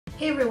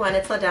Hey everyone,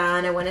 it's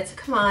LaDon. I wanted to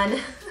come on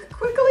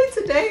quickly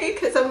today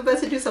because I'm about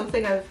to do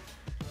something I've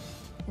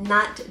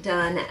not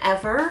done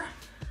ever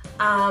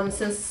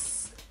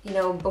since,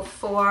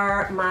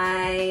 before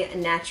my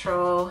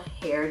natural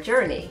hair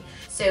journey.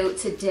 So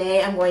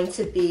today I'm going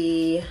to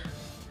be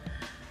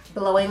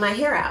blowing my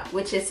hair out,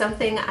 which is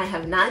something I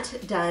have not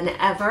done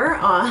ever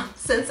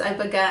since I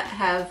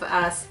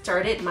have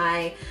started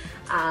my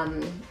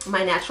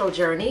my natural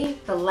journey.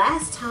 The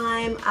last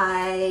time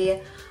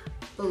I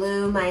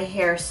blew my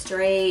hair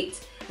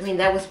straight, I mean,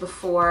 that was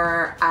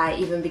before I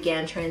even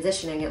began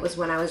transitioning. It was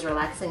when I was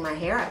relaxing my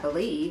hair, I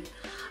believe.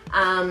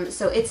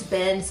 So it's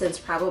been since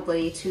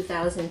probably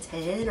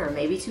 2010 or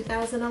maybe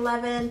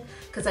 2011,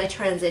 because I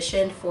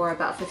transitioned for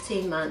about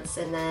 15 months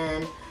and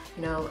then,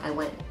 I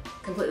went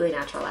completely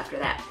natural after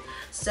that.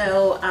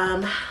 So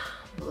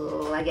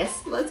I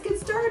guess let's get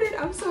started.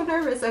 I'm so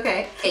nervous.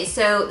 Okay,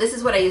 so this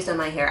is what I used on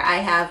my hair. I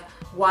have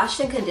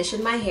washed and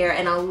conditioned my hair,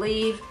 and I'll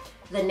leave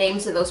the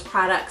names of those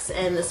products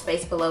in the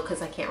space below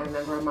because I can't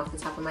remember them off the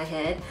top of my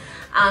head.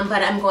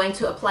 But I'm going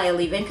to apply a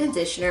leave-in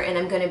conditioner, and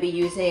I'm going to be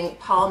using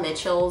Paul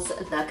Mitchell's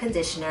The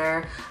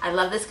Conditioner. I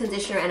love this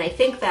conditioner, and I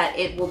think that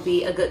it will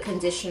be a good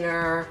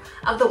conditioner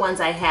of the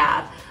ones I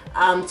have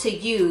to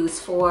use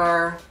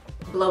for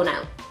blown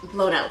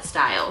out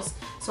styles.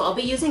 So I'll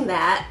be using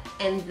that,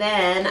 and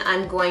then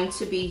I'm going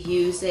to be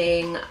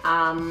using,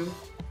 actually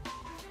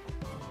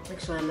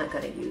I'm not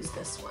going to use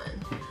this one.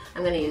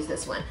 I'm going to use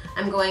this one.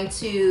 I'm going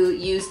to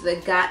use the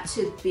Got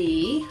To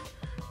Be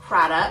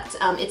product.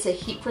 It's a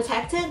heat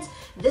protectant.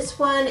 This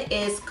one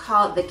is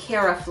called the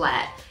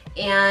Kera-flat,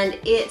 and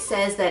it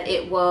says that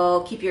it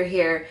will keep your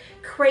hair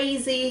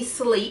crazy,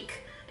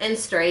 sleek, and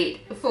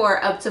straight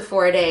for up to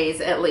 4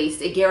 days at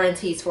least. It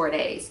guarantees 4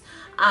 days.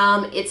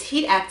 It's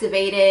heat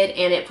activated,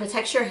 and it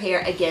protects your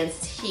hair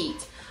against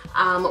heat,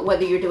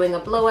 whether you're doing a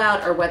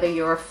blowout or whether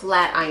you're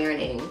flat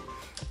ironing.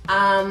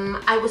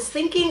 I was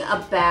thinking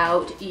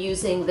about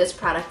using this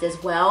product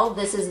as well.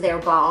 This is their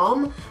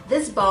Balm.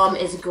 This Balm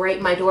is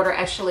great. My daughter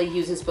actually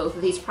uses both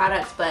of these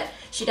products, but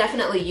she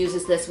definitely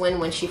uses this one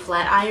when she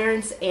flat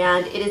irons,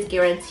 and it is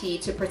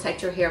guaranteed to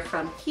protect your hair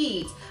from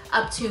heat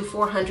up to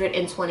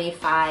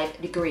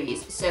 425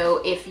 degrees.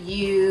 So if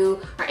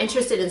you are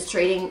interested in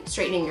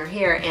straightening your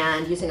hair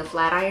and using a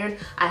flat iron,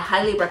 I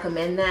highly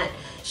recommend that.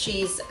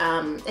 She's,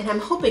 and I'm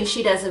hoping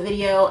she does a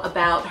video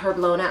about her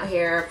blown out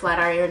hair, flat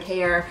ironed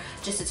hair,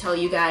 just to tell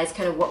you guys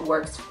kind of what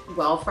works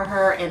well for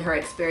her and her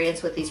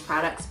experience with these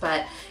products.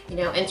 But,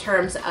 in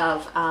terms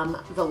of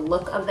the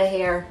look of the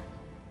hair,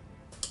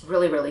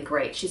 really, really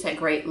great. She's had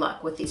great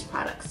luck with these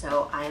products,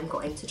 so I am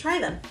going to try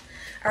them.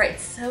 All right,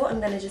 so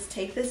I'm gonna just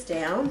take this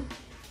down.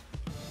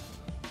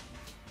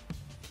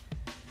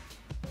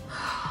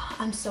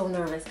 I'm so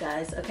nervous,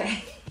 guys,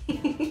 okay?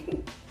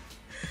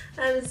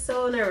 I'm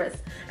so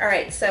nervous. All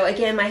right, so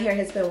again, my hair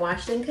has been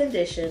washed and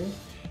conditioned,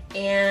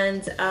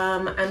 and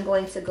I'm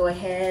going to go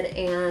ahead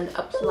and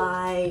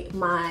apply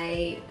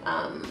my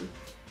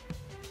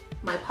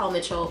my Paul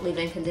Mitchell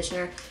leave-in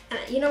conditioner. And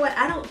you know what?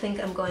 I don't think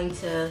I'm going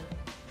to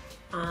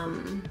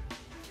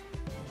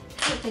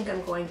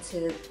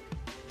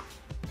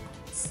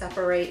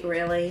separate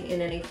really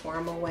in any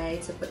formal way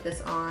to put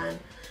this on.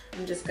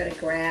 I'm just gonna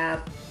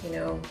grab,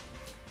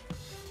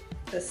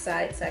 the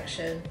side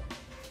section,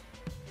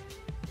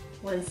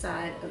 one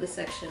side of the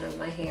section of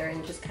my hair,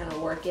 and just kind of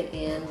work it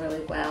in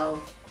really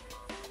well.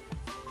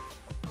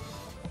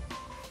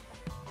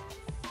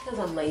 Because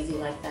I'm lazy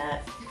like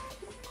that.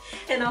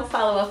 And I'll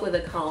follow up with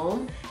a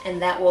comb,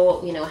 and that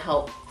will,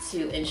 help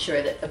to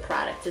ensure that the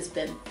product has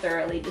been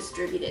thoroughly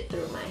distributed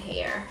through my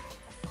hair.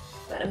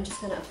 But I'm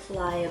just gonna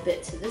apply a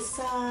bit to this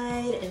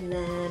side, and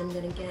then I'm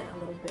gonna get a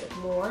little bit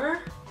more.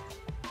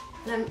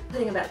 And I'm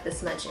putting about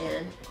this much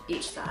in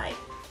each side.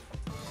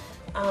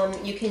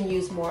 You can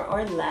use more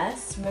or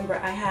less. Remember,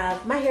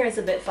 my hair is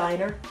a bit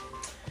finer,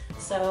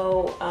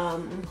 so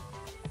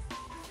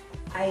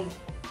I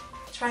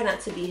try not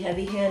to be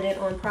heavy-handed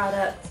on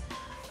products,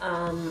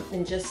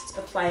 and just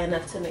apply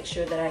enough to make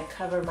sure that I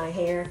cover my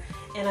hair.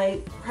 And I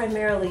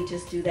primarily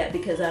just do that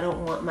because I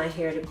don't want my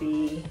hair to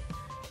be,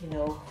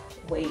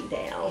 weighed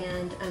down.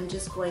 And I'm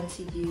just going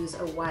to use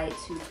a wide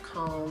tooth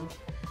comb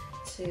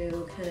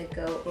to kind of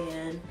go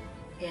in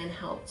and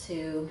help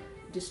to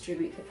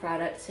distribute the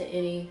product to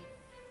any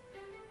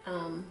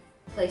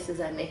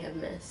places I may have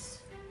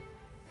missed.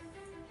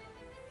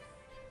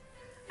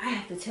 I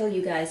have to tell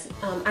you guys,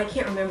 I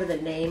can't remember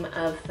the name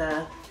of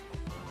the,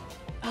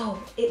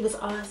 oh, it was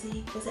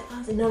Aussie. Was it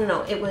Aussie?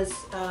 No. It was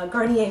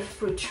Garnier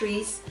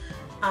Frutis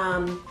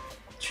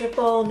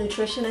Triple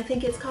Nutrition, I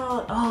think it's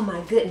called. Oh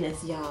my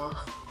goodness, y'all.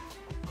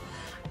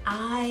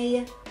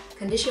 I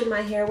conditioned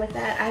my hair with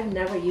that. I've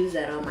never used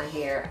that on my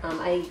hair.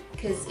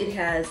 Because it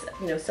has,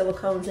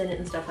 silicones in it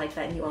and stuff like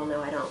that, and you all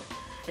know I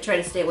try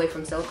to stay away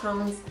from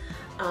silicones,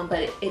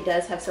 but it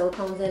does have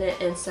silicones in it,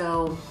 and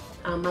so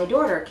my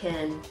daughter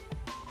can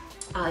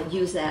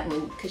use that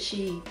because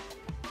she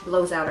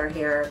blows out her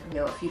hair,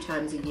 a few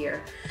times a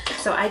year.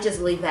 So I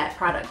just leave that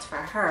product for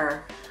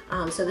her.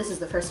 So this is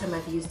the first time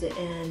I've used it,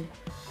 and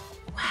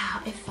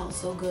wow, it felt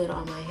so good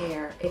on my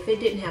hair. If it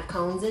didn't have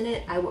cones in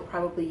it, I would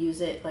probably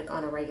use it like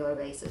on a regular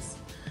basis.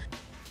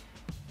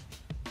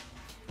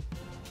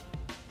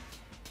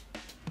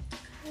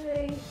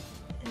 Okay,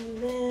 and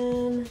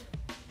then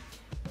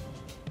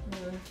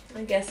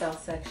I guess I'll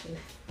section it.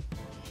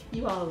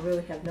 You all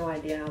really have no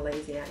idea how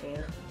lazy I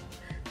am.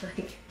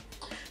 Like,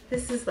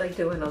 this is like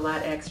doing a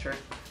lot extra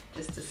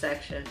just to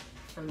section.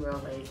 I'm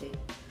real lazy.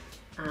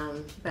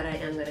 But I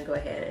am gonna go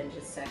ahead and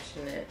just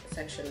section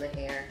the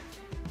hair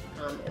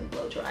and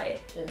blow dry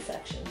it in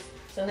sections.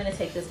 So I'm gonna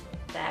take this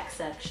back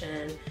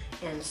section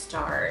and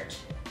start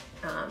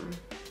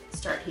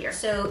here.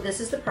 So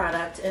this is the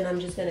product, and I'm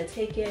just gonna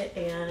take it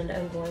and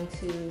I'm going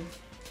to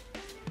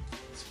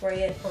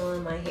spray it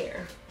on my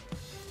hair.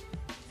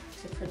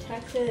 To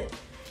protect it,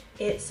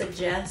 it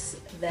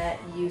suggests that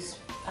you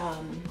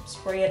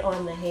spray it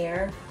on the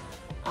hair.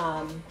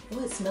 Oh,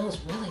 it smells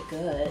really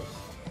good.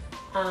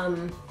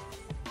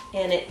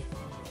 And it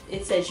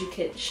says you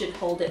should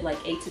hold it like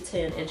 8 to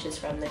 10 inches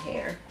from the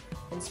hair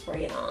and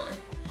spray it on.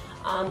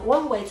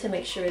 One way to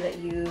make sure that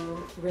you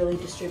really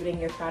distributing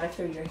your product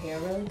through your hair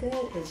really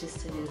good is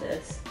just to do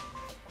this.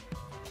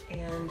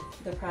 And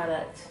the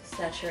product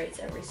saturates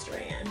every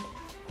strand.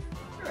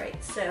 All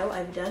right, so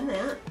I've done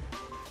that.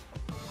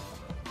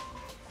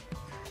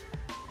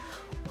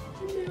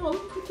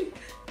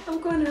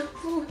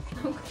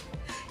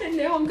 And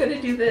now I'm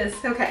gonna do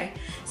this. Okay,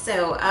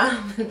 so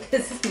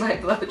this is my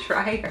blow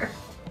dryer.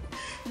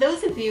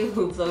 Those of you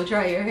who blow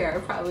dry your hair are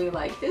probably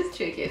like, this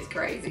chick is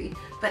crazy.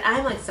 But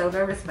I'm like so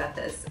nervous about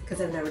this because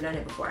I've never done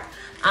it before.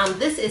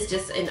 This is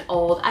just an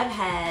old, I've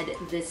had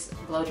this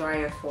blow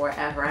dryer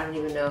forever. I don't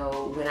even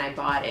know when I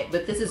bought it,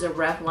 but this is a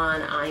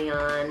Revlon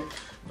Ion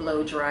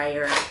blow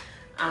dryer.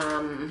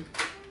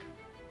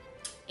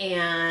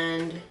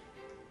 And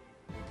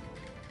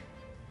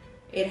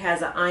it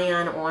has an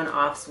ion on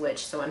off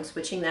switch, so I'm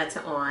switching that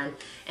to on.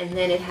 And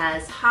then it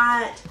has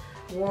hot,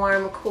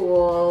 warm,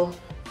 cool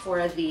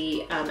for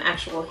the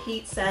actual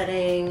heat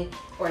setting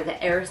or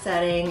the air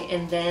setting.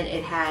 And then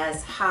it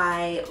has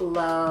high,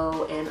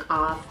 low, and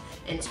off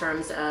in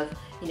terms of,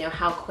 you know,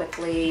 how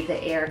quickly the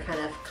air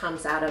kind of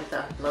comes out of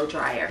the blow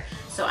dryer.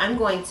 So I'm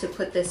going to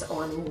put this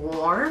on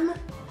warm,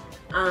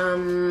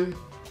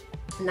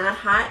 not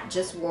hot,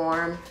 just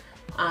warm.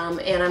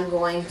 And I'm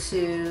going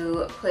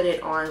to put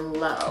it on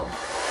low.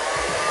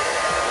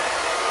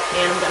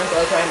 And I'm gonna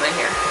blow dry my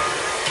hair.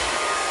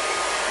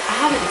 I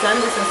haven't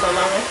done this in so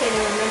long, I can't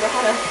even remember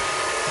how to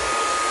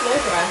blow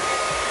dry.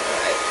 All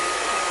right.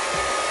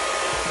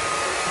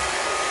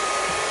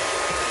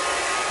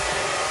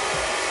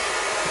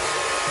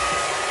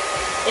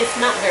 It's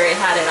not very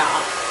hot at all.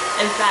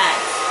 In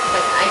fact,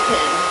 like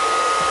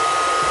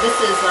this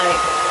is like,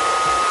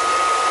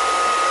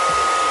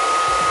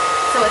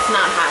 so it's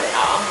not hot at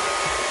all.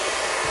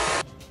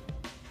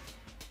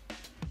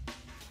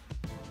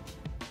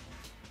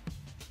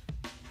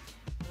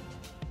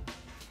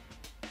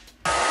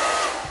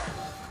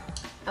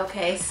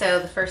 Okay, so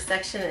the first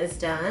section is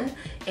done,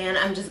 and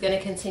I'm just going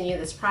to continue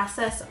this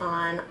process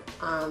on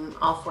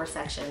all 4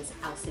 sections.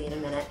 I'll see you in a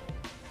minute.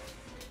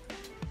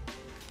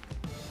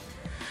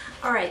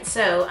 All right,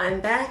 so I'm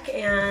back,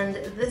 and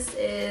this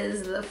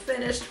is the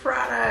finished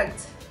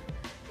product.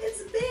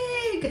 It's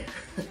big,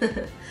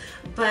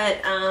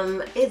 but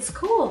it's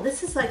cool.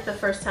 This is like the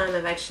first time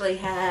I've actually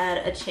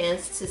had a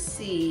chance to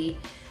see,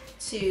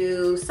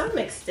 to some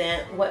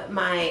extent, what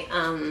my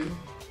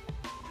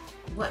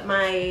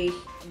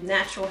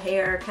natural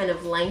hair kind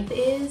of length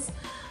is.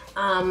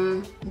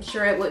 I'm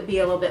sure it would be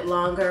a little bit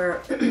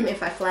longer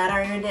if I flat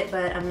ironed it,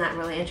 but I'm not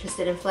really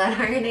interested in flat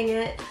ironing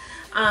it.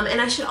 And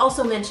I should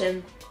also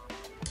mention,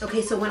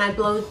 okay, so when I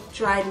blow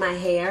dried my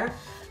hair,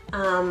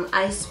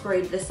 I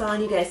sprayed this on.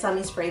 You guys saw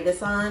me spray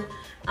this on.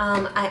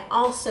 I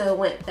also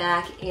went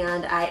back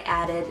and I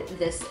added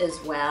this as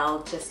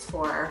well, just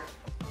for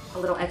a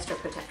little extra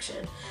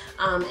protection.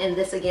 And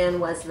this again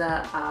was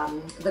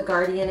the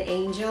Guardian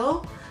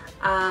Angel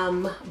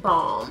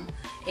balm,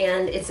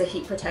 and it's a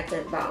heat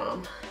protectant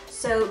balm.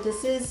 So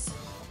this is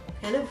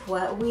kind of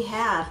what we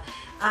have.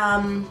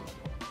 My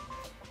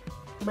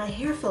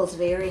hair feels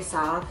very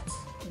soft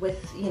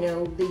with, you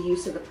know, the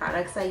use of the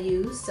products I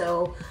use,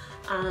 so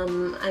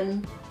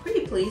I'm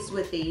pretty pleased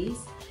with these.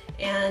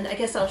 And I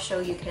guess I'll show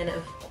you kind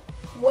of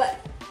what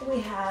we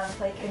have,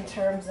 like in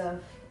terms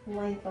of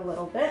length a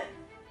little bit.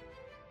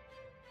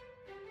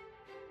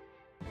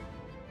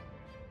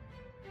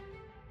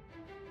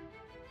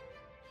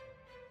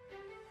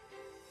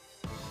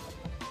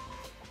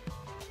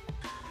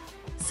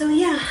 So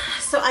yeah,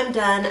 so I'm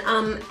done.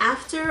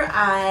 After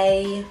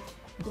I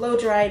blow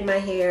dried my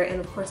hair and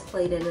of course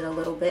played in it a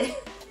little bit,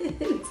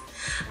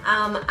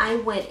 I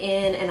went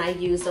in and I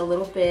used a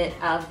little bit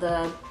of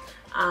the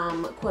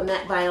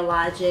Quemet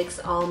Biologics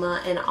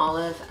Alma and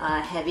Olive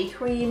heavy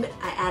cream.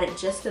 I added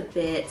just a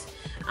bit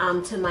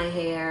to my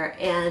hair,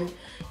 and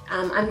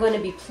I'm going to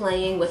be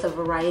playing with a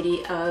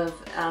variety of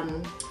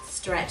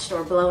stretched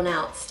or blown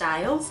out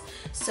styles.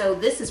 So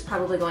this is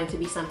probably going to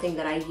be something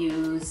that I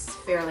use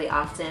fairly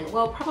often.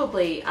 Well,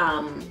 probably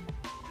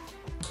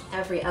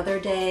every other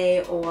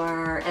day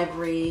or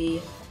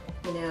every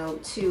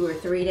 2 or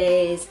 3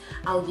 days.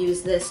 I'll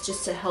use this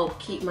just to help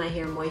keep my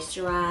hair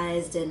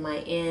moisturized and my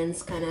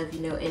ends kind of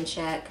in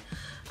check.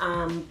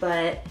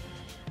 But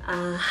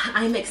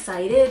I'm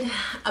excited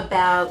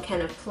about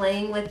kind of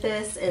playing with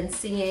this and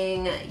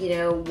seeing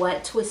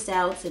what twist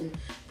outs and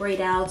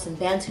braid outs and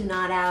bantu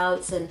knot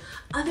outs and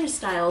other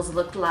styles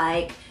look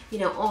like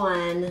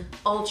on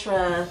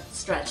ultra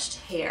stretched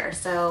hair.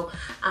 So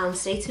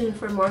stay tuned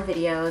for more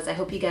videos. I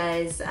hope you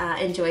guys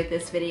enjoyed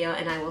this video,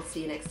 and I will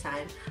see you next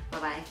time. Bye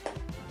bye.